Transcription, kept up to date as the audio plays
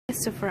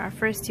So for our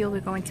first deal,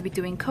 we're going to be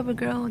doing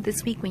CoverGirl.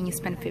 This week when you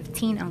spend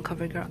 15 on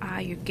CoverGirl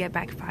Eye, you get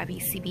back 5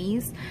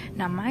 ECBs.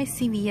 Now my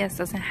CVS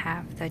doesn't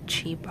have the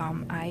cheap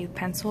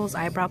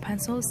eyebrow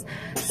pencils.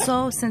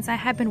 So since I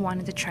have been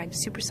wanting to try the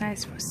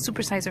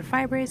Supersizer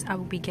fibers, I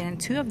will be getting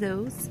 2 of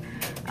those.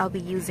 I'll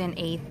be using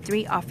a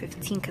 3 off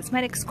 15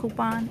 cosmetics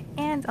coupon,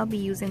 and I'll be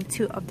using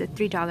 2 of the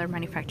 $3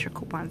 manufacturer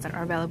coupons that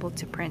are available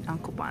to print on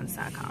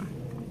coupons.com.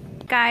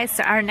 Guys,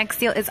 so our next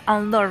deal is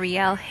on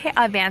L'Oreal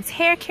Advanced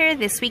Hair Care.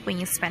 This week when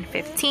you spend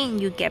 15,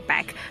 you get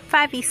back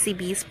 5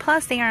 ECBs,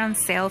 plus they are on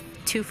sale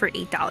 2 for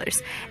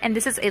 $8, and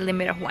this is a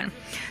limit of 1.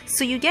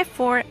 So you get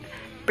 4,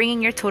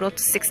 bringing your total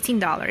to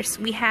 $16.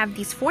 We have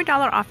these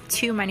 $4 off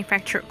 2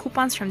 manufacturer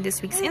coupons from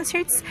this week's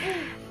inserts.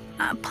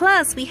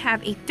 Plus we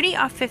have a 3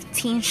 off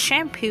 15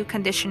 shampoo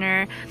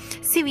conditioner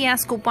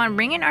CVS coupon,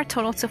 bringing our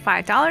total to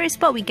 $5,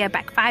 but we get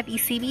back 5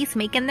 ECBs,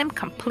 making them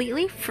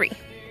completely free.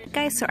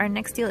 Guys, so our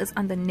next deal is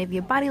on the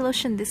NIVEA body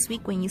lotion. This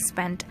week when you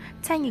spend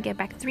 10, you get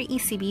back 3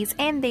 ECBs,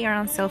 and they are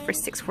on sale for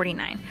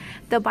 $6.49.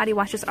 The body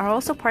washes are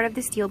also part of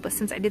this deal, but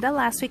since I did that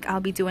last week, I'll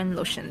be doing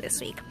lotion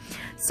this week.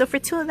 So for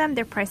 2 of them,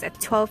 they're priced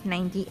at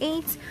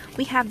 $12.98.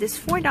 We have this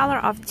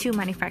 $4 off 2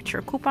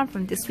 manufacturer coupon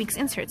from this week's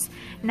inserts.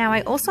 Now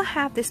I also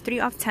have this 3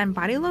 off 10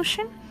 body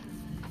lotion,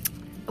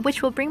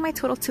 which will bring my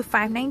total to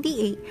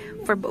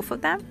 $5.98 for both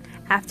of them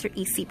after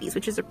ECBs,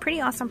 which is a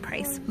pretty awesome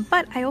price.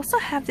 But I also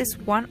have this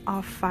 1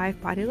 off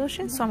 5 body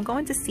lotion, so I'm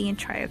going to see and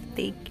try if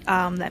they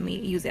let me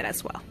use it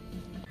as well.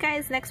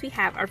 Guys, next we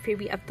have our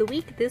freebie of the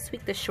week. This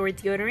week the Shore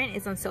deodorant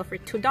is on sale for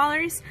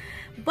 $2,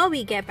 but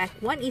we get back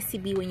 1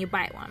 ECB when you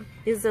buy one.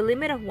 This is a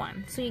limit of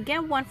 1, so you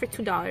get 1 for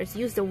 $2.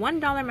 Use the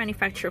 $1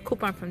 manufacturer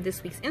coupon from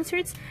this week's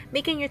inserts,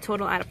 making your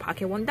total out of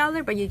pocket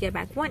 $1, but you get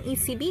back 1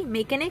 ECB,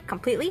 making it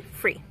completely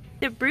free.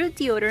 The Brood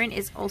deodorant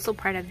is also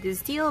part of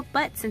this deal,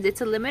 but since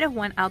it's a limit of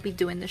 1, I'll be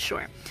doing the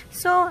Shore.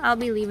 So I'll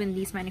be leaving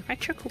these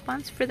manufacturer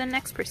coupons for the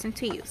next person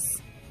to use.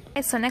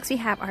 Okay, so next we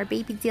have our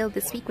baby deal.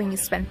 This week when you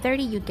spend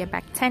 30, you get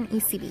back 10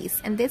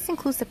 ECBs. And this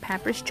includes the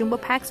Pampers Jumbo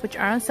Packs, which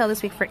are on sale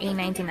this week for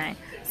 $8.99.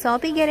 So I'll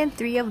be getting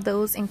 3 of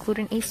those,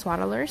 including a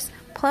Swaddlers.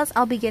 Plus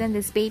I'll be getting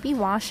this baby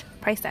wash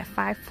priced at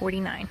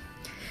 $5.49.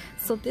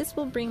 So this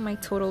will bring my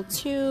total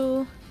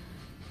to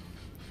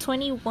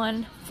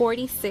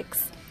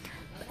 $21.46.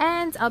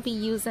 And I'll be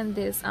using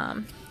this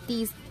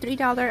these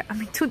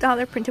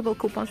 $2 printable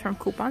coupons from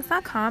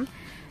coupons.com,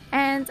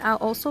 and I'll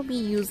also be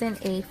using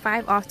a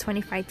 5 off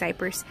 25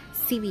 diapers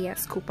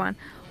CVS coupon,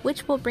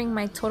 which will bring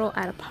my total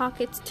out of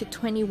pocket to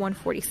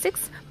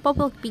 $21.46, but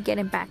we'll be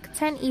getting back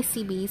 10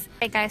 ECBs.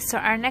 Hey guys, so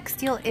our next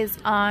deal is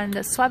on the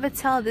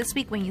Suavitel. This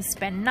week when you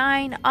spend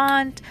 9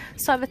 on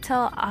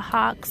Suavitel,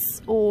 Ahox,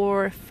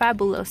 or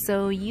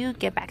Fabuloso, you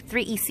get back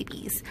 3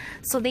 ECBs.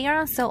 So they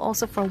are on sale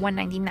also for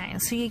 $1.99.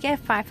 So you get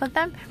 5 of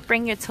them,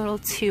 bring your total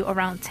to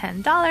around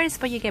 $10,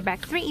 but you get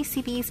back 3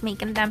 ECBs,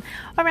 making them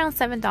around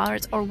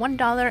 $7 or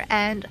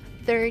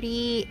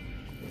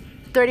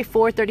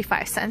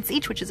 $1.35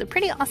 each, which is a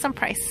pretty awesome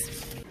price.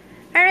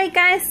 Alright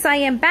guys, so I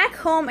am back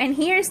home, and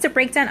here's the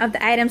breakdown of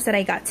the items that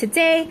I got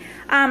today.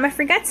 I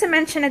forgot to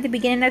mention at the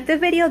beginning of the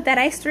video that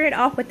I started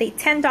off with a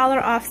 $10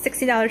 off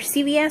 $60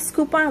 CVS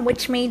coupon,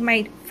 which made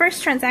my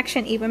first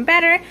transaction even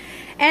better.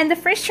 And the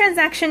first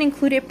transaction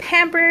included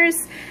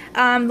Pampers,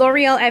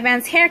 L'Oreal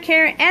Advanced Hair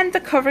Care, and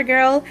the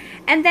CoverGirl.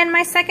 And then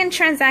my second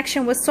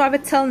transaction was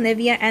Suavitel,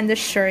 NIVEA, and the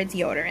Sure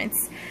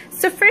deodorants.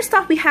 So first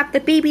off, we have the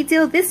baby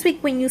deal. This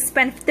week when you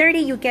spend 30,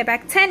 you get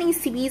back 10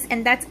 ECBs,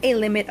 and that's a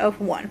limit of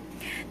 1.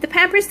 The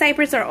Pampers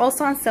diapers are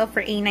also on sale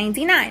for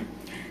 $8.99.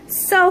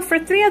 So for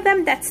 3 of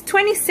them, that's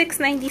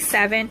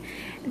 $26.97.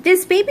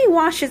 This baby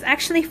wash is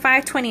actually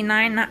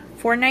 $5.29, not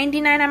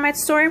 $4.99 at my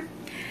store.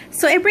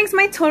 So it brings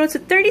my total to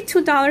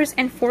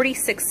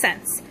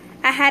 $32.46.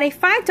 I had a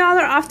 $5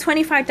 off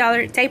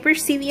 $25 diaper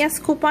CVS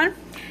coupon,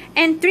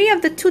 and 3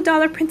 of the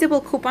 $2 printable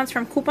coupons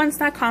from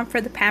coupons.com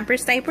for the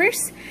Pampers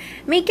diapers,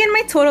 making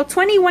my total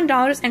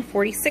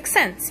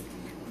 $21.46.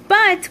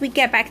 But we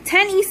get back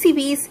 10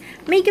 ECBs,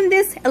 making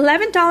this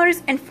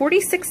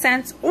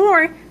 $11.46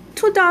 or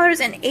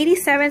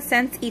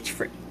 $2.87 each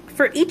for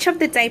each of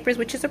the diapers,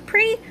 which is a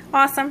pretty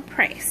awesome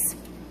price.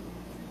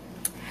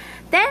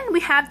 Then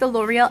we have the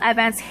L'Oreal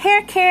Advanced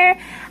Hair Care.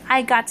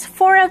 I got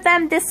 4 of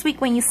them. This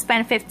week when you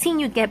spend 15,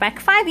 you get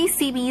back 5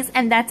 ECBs,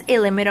 and that's a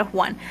limit of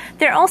 1.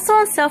 They're also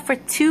on sale for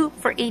 2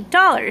 for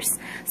 $8.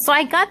 So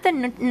I got the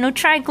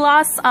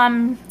Nutri-Gloss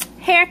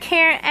Hair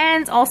Care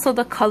and also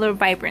the Color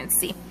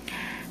Vibrancy.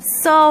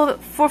 So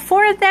for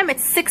 4 of them,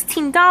 it's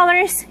 $16.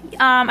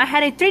 I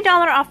had a $3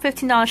 off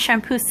 $15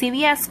 shampoo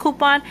CVS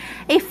coupon,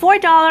 a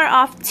 $4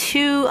 off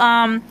 2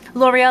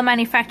 L'Oreal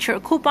manufacturer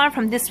coupon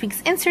from this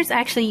week's inserts. I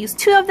actually used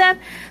 2 of them,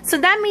 so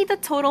that made the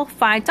total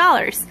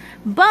 $5.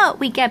 But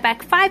we get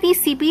back 5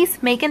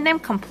 ECBs, making them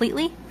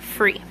completely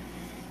free.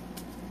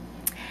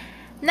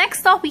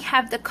 Next off, we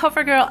have the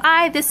CoverGirl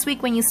Eye. This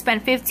week when you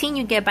spend 15,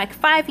 you get back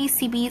 5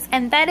 ECBs,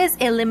 and that is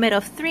a limit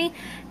of 3,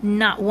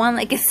 not 1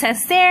 like it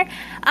says there.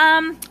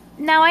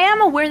 Now, I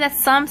am aware that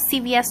some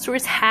CVS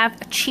stores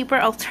have cheaper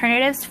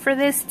alternatives for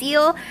this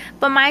deal,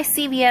 but my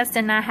CVS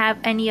did not have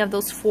any of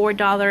those $4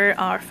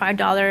 or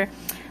 $5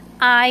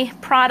 eye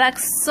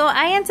products, so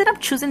I ended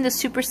up choosing the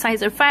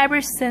Supersizer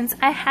Fibers since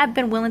I have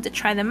been wanting to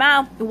try them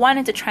out.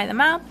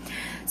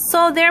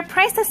 So they're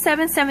priced at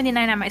 $7.79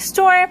 at my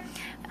store.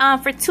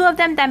 For 2 of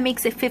them, that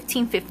makes it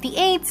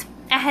 $15.58.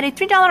 I had a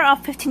 $3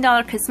 off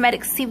 $15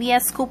 cosmetic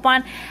CVS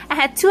coupon. I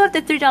had 2 of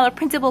the $3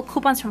 printable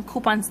coupons from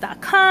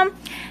coupons.com.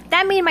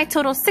 That made my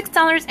total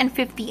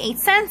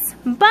 $6.58,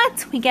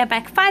 but we get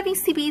back 5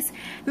 ECBs,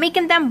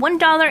 making them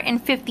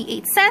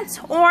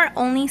 $1.58 or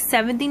only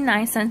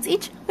 79 cents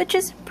each, which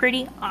is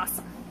pretty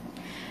awesome.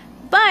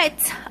 But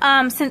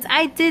since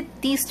I did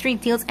these 3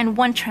 deals in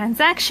one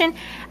transaction,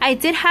 I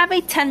did have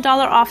a $10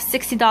 off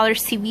 $60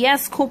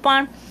 CVS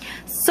coupon.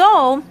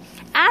 So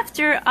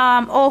after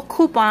all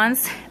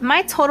coupons,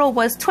 my total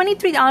was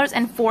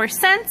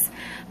 $23.04.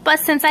 But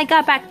since I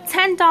got back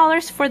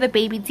 $10 for the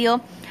baby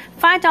deal,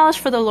 $5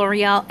 for the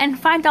L'Oreal, and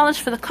 $5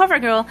 for the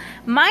CoverGirl,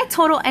 my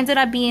total ended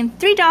up being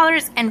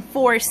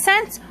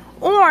 $3.04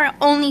 or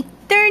only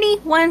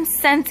 31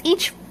 cents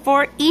each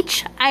for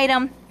each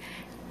item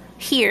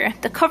here,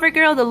 the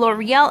CoverGirl, the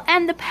L'Oreal,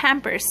 and the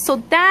Pampers. So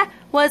that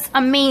was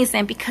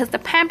amazing because the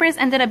Pampers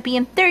ended up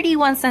being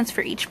 31 cents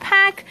for each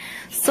pack.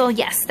 So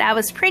yes, that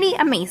was pretty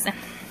amazing.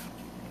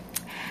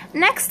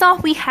 Next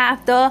off, we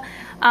have the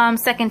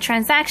second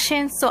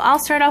transaction. So I'll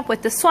start off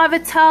with the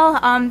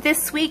Suavitel.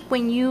 This week,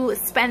 when you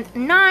spend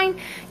 9,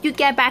 you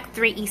get back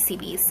 3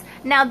 ECBs.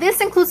 Now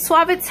this includes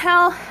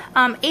Suavitel,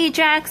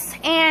 Ajax,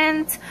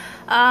 and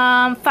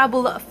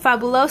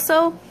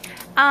Fabuloso.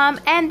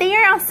 And they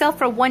are on sale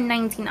for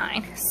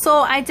 $1.99. So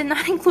I did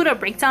not include a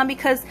breakdown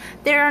because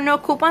there are no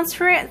coupons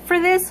for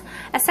this,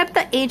 except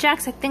the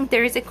Ajax. I think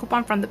there is a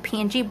coupon from the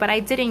P&G, but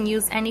I didn't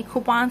use any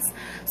coupons.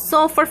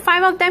 So for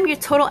 5 of them, your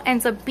total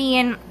ends up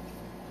being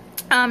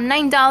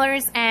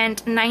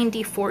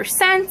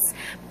 $9.94,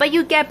 but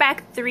you get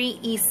back 3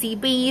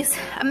 ECBs,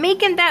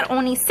 making that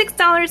only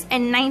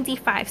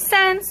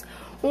 $6.95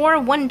 or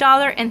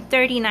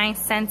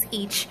 $1.39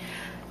 each.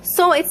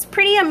 So it's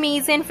pretty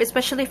amazing,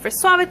 especially for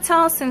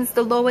Suavitel, since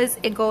the lowest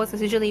it goes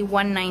is usually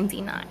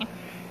 $1.99.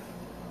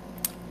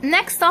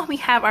 Next off, we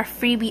have our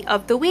freebie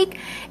of the week.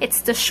 It's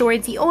the Shore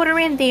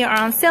deodorant. They are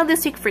on sale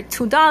this week for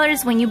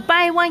 $2. When you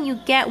buy one, you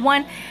get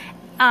one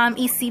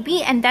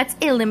ECB, and that's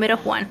a limit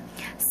of 1.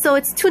 So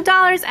it's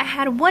 $2. I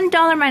had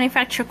 $1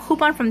 manufacturer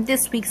coupon from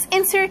this week's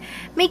insert,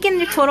 making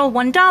the total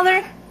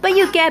 $1, but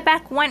you get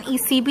back 1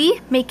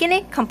 ECB, making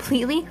it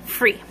completely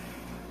free.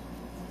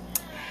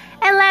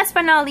 And last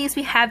but not least,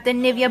 we have the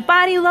NIVEA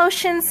body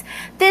lotions.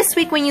 This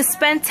week, when you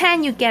spend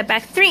 10, you get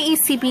back 3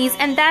 ECBs,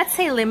 and that's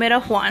a limit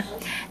of 1.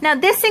 Now,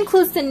 this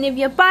includes the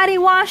NIVEA body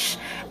wash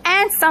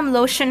and some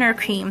lotion or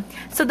cream.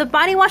 So the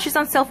body wash is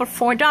on sale for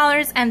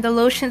 $4, and the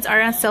lotions are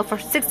on sale for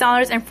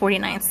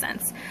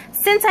 $6.49.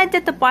 Since I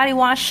did the body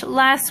wash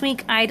last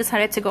week, I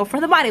decided to go for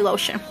the body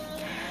lotion.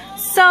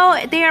 So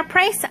they are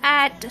priced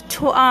at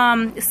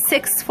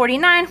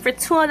 $6.49. For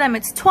 2 of them,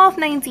 it's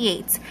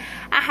 $12.98.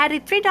 I had a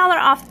 $3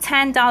 off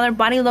 $10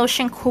 body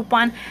lotion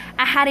coupon.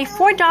 I had a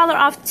 $4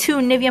 off 2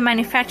 NIVEA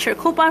manufacturer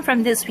coupon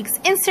from this week's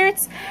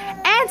inserts.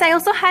 And I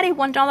also had a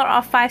 $1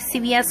 off 5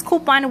 CVS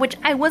coupon, which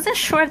I wasn't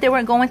sure if they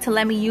were going to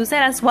let me use it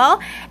as well.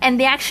 And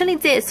they actually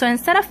did. So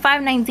instead of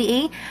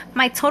 $5.98,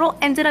 my total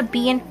ended up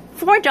being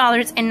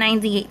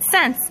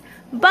 $4.98.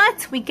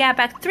 But we got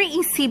back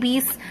 3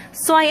 ECBs.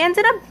 So I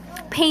ended up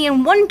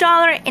paying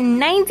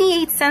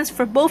 $1.98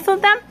 for both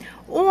of them,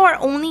 or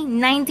only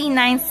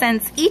 99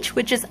 cents each,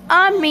 which is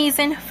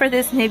amazing for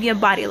this NIVEA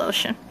body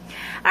lotion.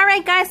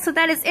 Alright guys, so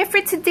that is it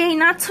for today.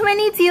 Not too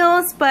many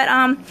deals, but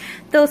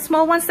those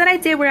small ones that I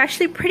did were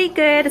actually pretty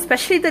good,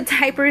 especially the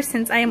diapers,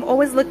 since I am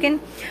always looking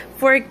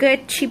for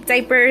good cheap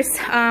diapers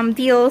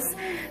deals.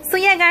 So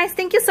yeah guys,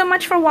 thank you so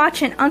much for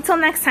watching. Until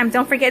next time,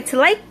 don't forget to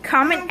like,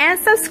 comment, and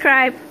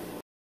subscribe.